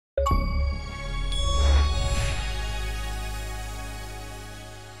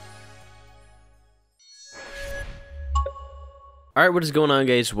Alright, what is going on,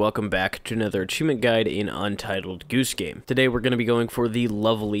 guys? Welcome back to another achievement guide in Untitled Goose Game. Today we're going to be going for the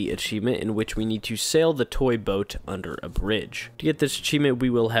Lovely achievement, in which we need to sail the toy boat under a bridge. To get this achievement, we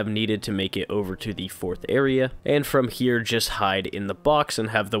will have needed to make it over to the 4th area, and from here just hide in the box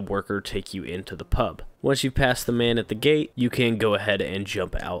and have the worker take you into the pub. Once you've passed the man at the gate, you can go ahead and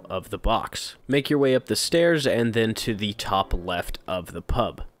jump out of the box. Make your way up the stairs and then to the top left of the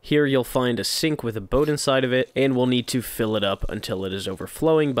pub. Here you'll find a sink with a boat inside of it, and we'll need to fill it up until it is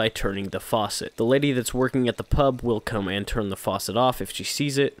overflowing by turning the faucet. The lady that's working at the pub will come and turn the faucet off if she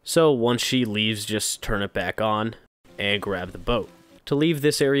sees it, so once she leaves, just turn it back on and grab the boat. To leave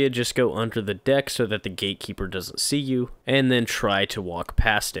this area, just go under the deck so that the gatekeeper doesn't see you, and then try to walk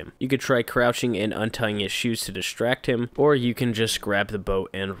past him. You could try crouching and untying his shoes to distract him, or you can just grab the boat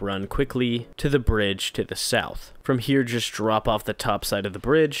and run quickly to the bridge to the south. From here, just drop off the top side of the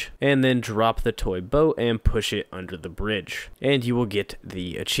bridge, and then drop the toy boat and push it under the bridge, and you will get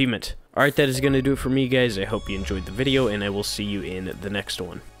the achievement. Alright, that is going to do it for me, guys. I hope you enjoyed the video, and I will see you in the next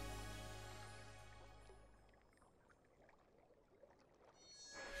one.